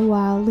lay for a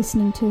while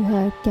listening to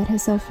her get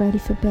herself ready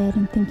for bed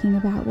and thinking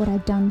about what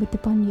I'd done with the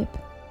bunyip.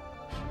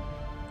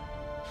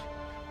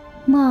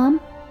 "Mom,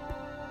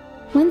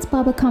 when's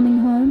Bubba coming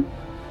home?"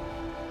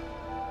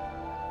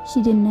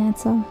 She didn't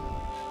answer.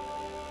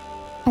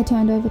 I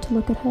turned over to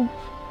look at her.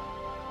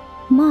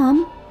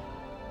 "Mom?"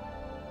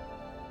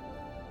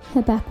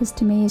 Her back was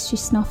to me as she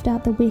snuffed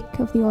out the wick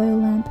of the oil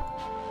lamp.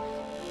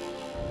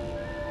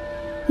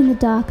 In the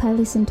dark, I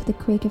listened to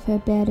the creak of her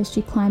bed as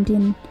she climbed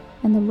in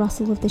and the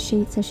rustle of the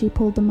sheets as she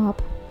pulled them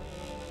up.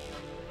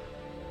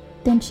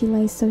 Then she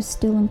lay so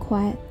still and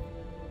quiet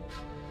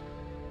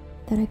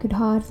that I could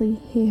hardly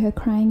hear her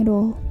crying at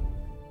all.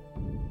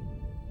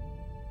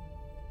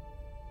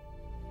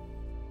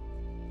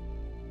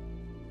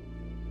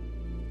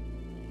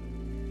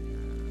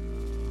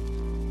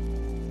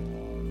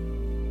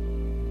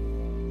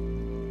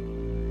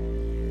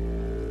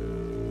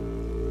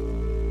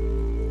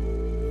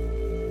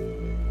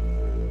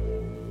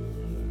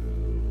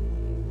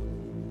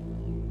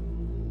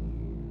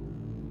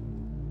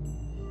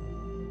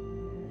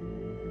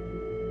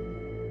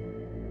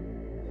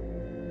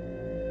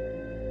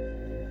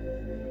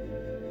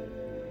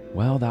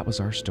 Well, that was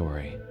our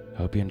story.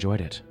 Hope you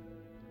enjoyed it.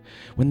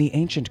 When the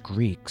ancient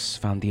Greeks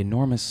found the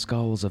enormous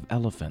skulls of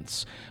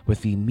elephants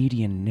with the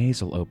median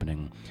nasal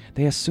opening,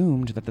 they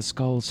assumed that the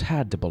skulls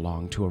had to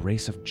belong to a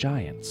race of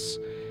giants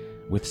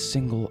with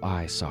single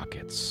eye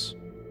sockets.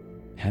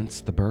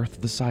 Hence the birth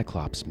of the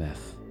Cyclops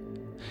myth.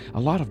 A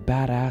lot of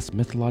badass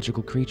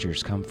mythological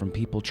creatures come from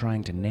people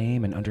trying to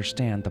name and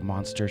understand the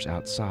monsters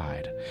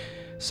outside.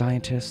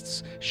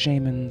 Scientists,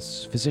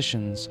 shamans,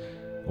 physicians,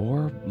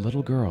 or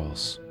little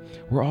girls.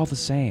 We're all the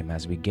same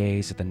as we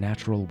gaze at the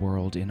natural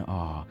world in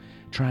awe,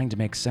 trying to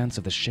make sense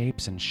of the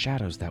shapes and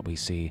shadows that we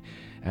see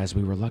as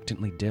we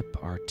reluctantly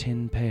dip our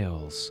tin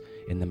pails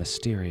in the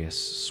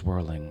mysterious,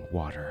 swirling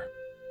water.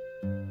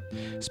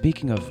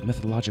 Speaking of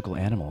mythological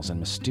animals and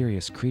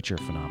mysterious creature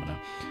phenomena,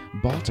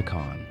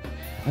 Balticon.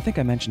 I think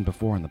I mentioned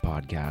before in the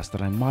podcast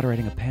that I'm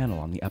moderating a panel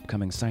on the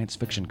upcoming science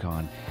fiction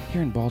con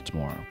here in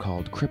Baltimore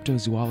called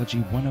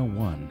Cryptozoology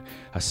 101,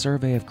 a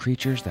survey of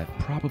creatures that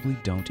probably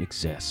don't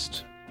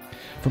exist.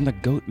 From the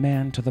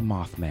Goatman to the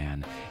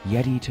Mothman,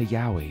 Yeti to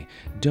Yowie,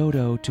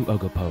 Dodo to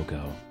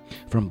Ogopogo.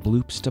 From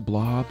bloops to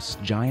blobs,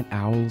 giant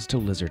owls to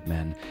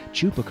lizardmen,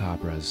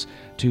 chupacabras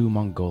to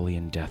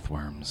Mongolian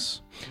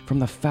deathworms. From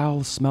the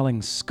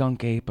foul-smelling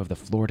skunk ape of the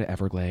Florida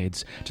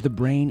Everglades to the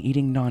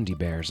brain-eating Nandi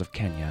bears of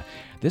Kenya,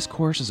 this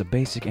course is a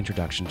basic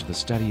introduction to the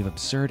study of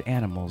absurd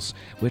animals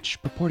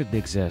which purportedly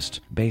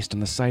exist based on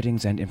the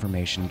sightings and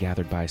information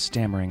gathered by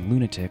stammering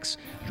lunatics,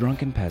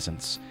 drunken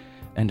peasants,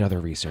 and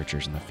other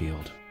researchers in the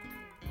field.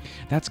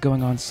 That's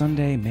going on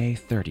Sunday, May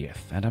 30th,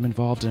 and I'm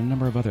involved in a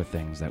number of other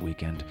things that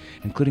weekend,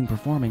 including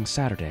performing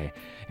Saturday,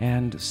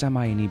 and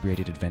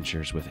semi-inebriated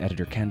adventures with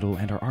editor Kendall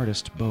and our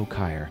artist Bo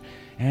Kyer,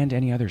 and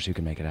any others who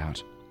can make it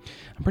out.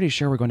 I'm pretty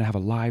sure we're going to have a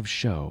live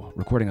show,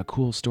 recording a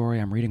cool story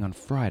I'm reading on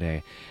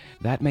Friday.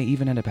 That may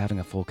even end up having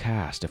a full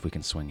cast if we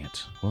can swing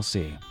it. We'll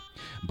see.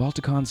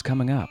 Balticon's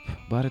coming up,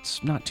 but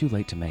it's not too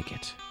late to make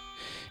it.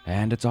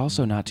 And it's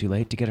also not too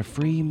late to get a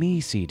free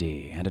Me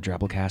CD and a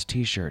Drabblecast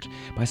t-shirt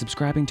by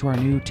subscribing to our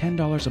new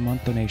 $10 a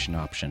month donation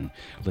option,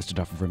 listed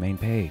off of our main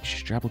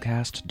page,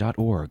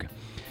 drabblecast.org.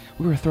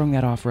 We were throwing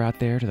that offer out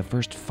there to the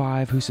first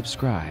 5 who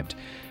subscribed.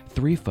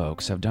 3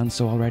 folks have done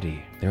so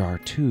already. There are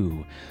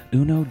 2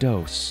 uno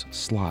dos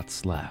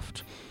slots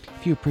left.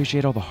 If you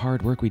appreciate all the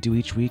hard work we do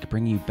each week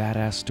bringing you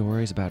badass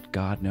stories about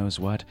God knows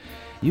what,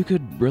 you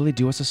could really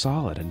do us a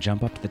solid and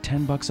jump up to the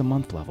 $10 a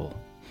month level.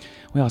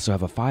 We also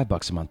have a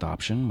 $5 a month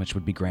option, which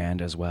would be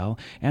grand as well,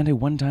 and a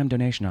one-time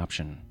donation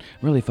option.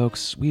 Really,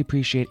 folks, we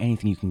appreciate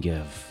anything you can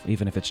give,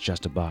 even if it's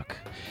just $1.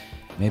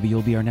 Maybe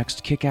you'll be our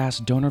next kick-ass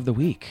donor of the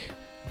week.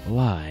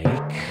 Like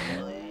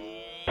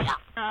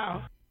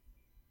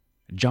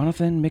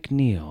Jonathan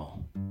McNeil.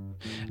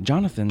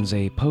 Jonathan's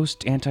a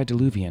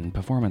post-antediluvian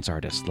performance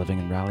artist living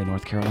in Raleigh,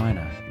 North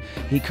Carolina.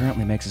 He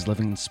currently makes his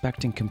living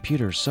inspecting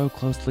computers so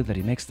closely that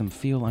he makes them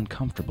feel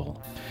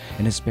uncomfortable.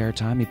 In his spare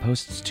time, he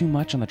posts too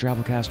much on the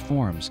Drabblecast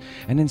forums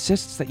and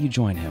insists that you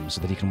join him so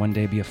that he can one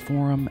day be a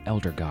forum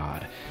elder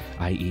god,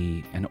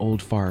 i.e. an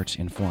old fart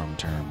in forum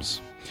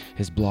terms.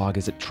 His blog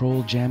is at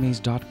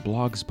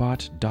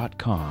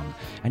trolljammies.blogspot.com,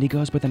 and he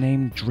goes by the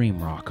name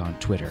Dreamrock on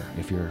Twitter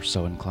if you're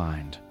so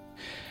inclined.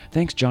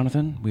 Thanks,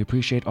 Jonathan. We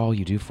appreciate all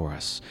you do for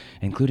us,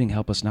 including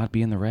help us not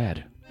be in the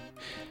red.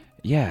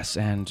 Yes,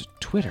 and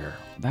Twitter.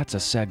 That's a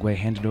segue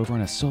handed over on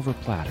a silver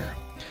platter.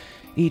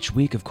 Each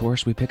week, of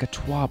course, we pick a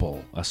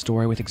twabble, a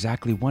story with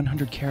exactly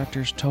 100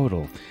 characters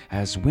total,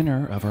 as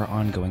winner of our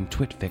ongoing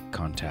TwitFic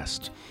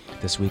contest.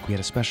 This week we had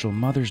a special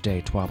Mother's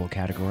Day twabble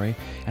category,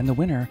 and the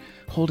winner,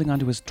 holding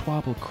onto his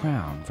twabble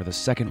crown for the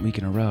second week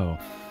in a row,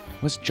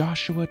 was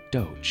Joshua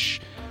Doach,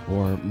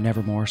 or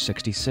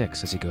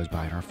Nevermore66 as he goes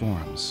by in our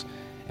forums.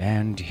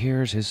 And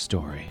here's his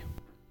story.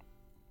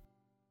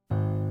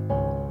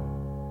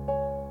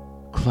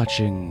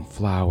 Clutching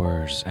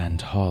flowers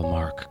and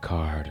Hallmark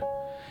card,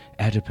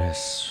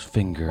 Oedipus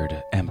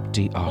fingered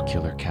empty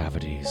ocular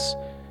cavities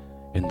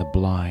in the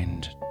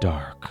blind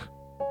dark.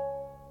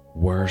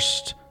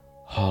 Worst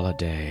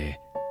holiday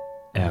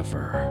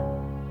ever.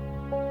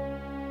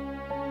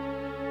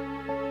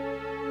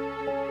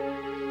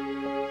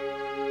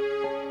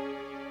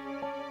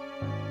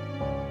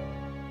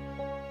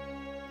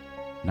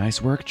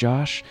 Nice work,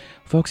 Josh.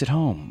 Folks at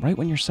home, write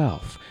one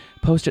yourself.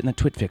 Post it in the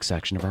TwitFic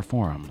section of our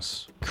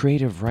forums.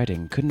 Creative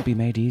writing couldn't be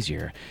made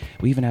easier.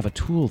 We even have a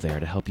tool there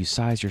to help you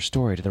size your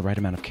story to the right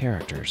amount of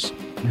characters.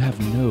 You have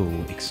no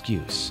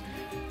excuse.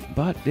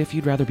 But if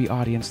you'd rather be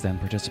audience than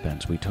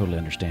participant, we totally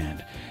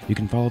understand. You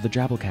can follow the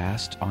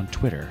Drabblecast on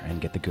Twitter and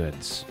get the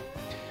goods.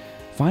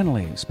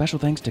 Finally, special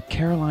thanks to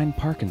Caroline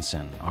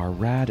Parkinson, our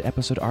rad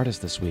episode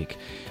artist this week.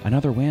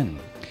 Another win.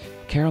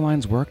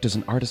 Caroline's worked as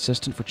an art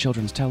assistant for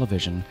children's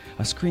television,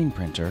 a screen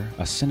printer,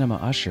 a cinema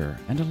usher,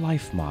 and a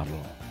life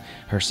model.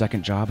 Her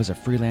second job as a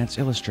freelance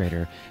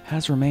illustrator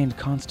has remained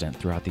constant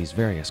throughout these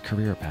various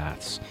career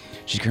paths.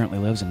 She currently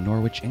lives in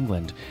Norwich,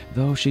 England,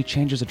 though she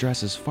changes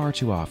addresses far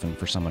too often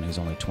for someone who's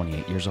only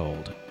 28 years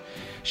old.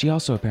 She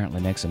also apparently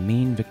makes a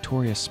mean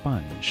Victoria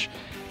sponge.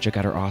 Check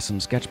out her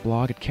awesome sketch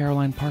blog at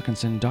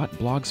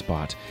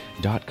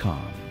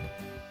carolineparkinson.blogspot.com.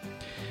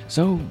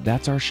 So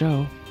that's our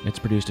show. It's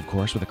produced, of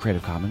course, with a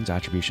Creative Commons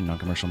Attribution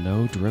Non-Commercial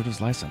No Derivatives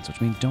license,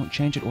 which means don't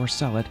change it or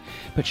sell it,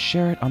 but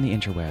share it on the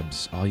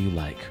interwebs all you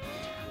like.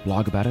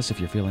 Blog about us if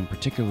you're feeling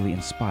particularly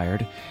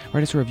inspired.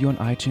 Write us a review on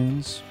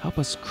iTunes. Help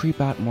us creep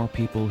out more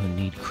people who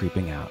need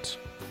creeping out.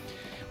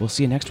 We'll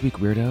see you next week,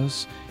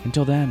 weirdos.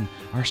 Until then,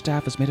 our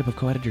staff is made up of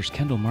co-editors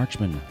Kendall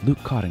Marchman,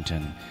 Luke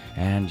Coddington,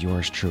 and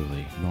yours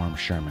truly, Norm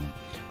Sherman,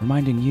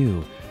 reminding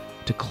you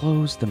to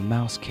close the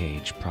mouse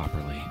cage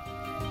properly.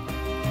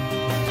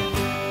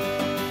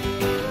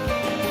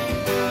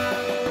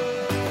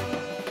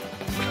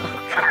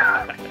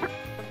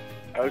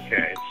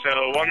 Okay,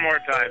 so one more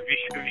time.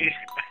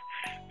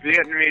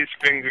 Vietnamese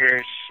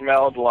fingers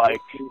smelled like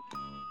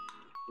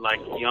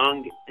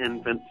young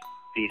infant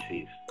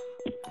feces.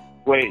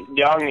 Wait,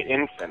 young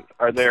infant.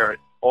 Are there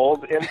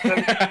old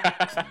infants?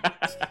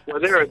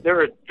 Well, there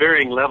are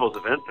varying levels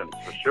of infants,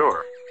 for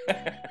sure.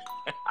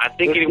 I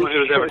think anyone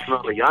who's ever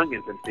smelled a young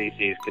infant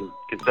feces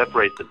can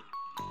separate the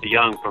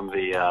young from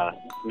the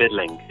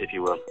middling, if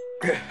you will.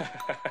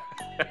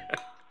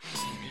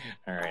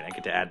 All right, I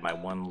get to add my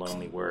one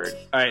lonely word.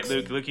 All right,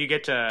 Luke, you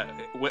get to...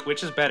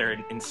 Which is better,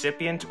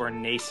 incipient or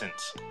nascent?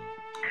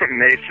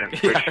 Nascent,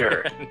 for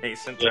sure.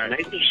 Nascent, Yeah, right.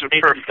 nascent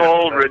For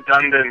full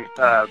redundant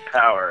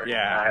power.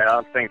 Yeah. I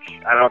don't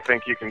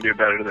think you can do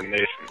better than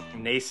nascent.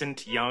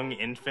 Nascent young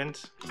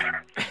infant?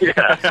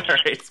 Yeah. All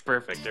right, it's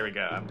perfect. There we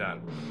go. I'm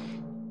done.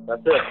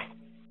 That's it.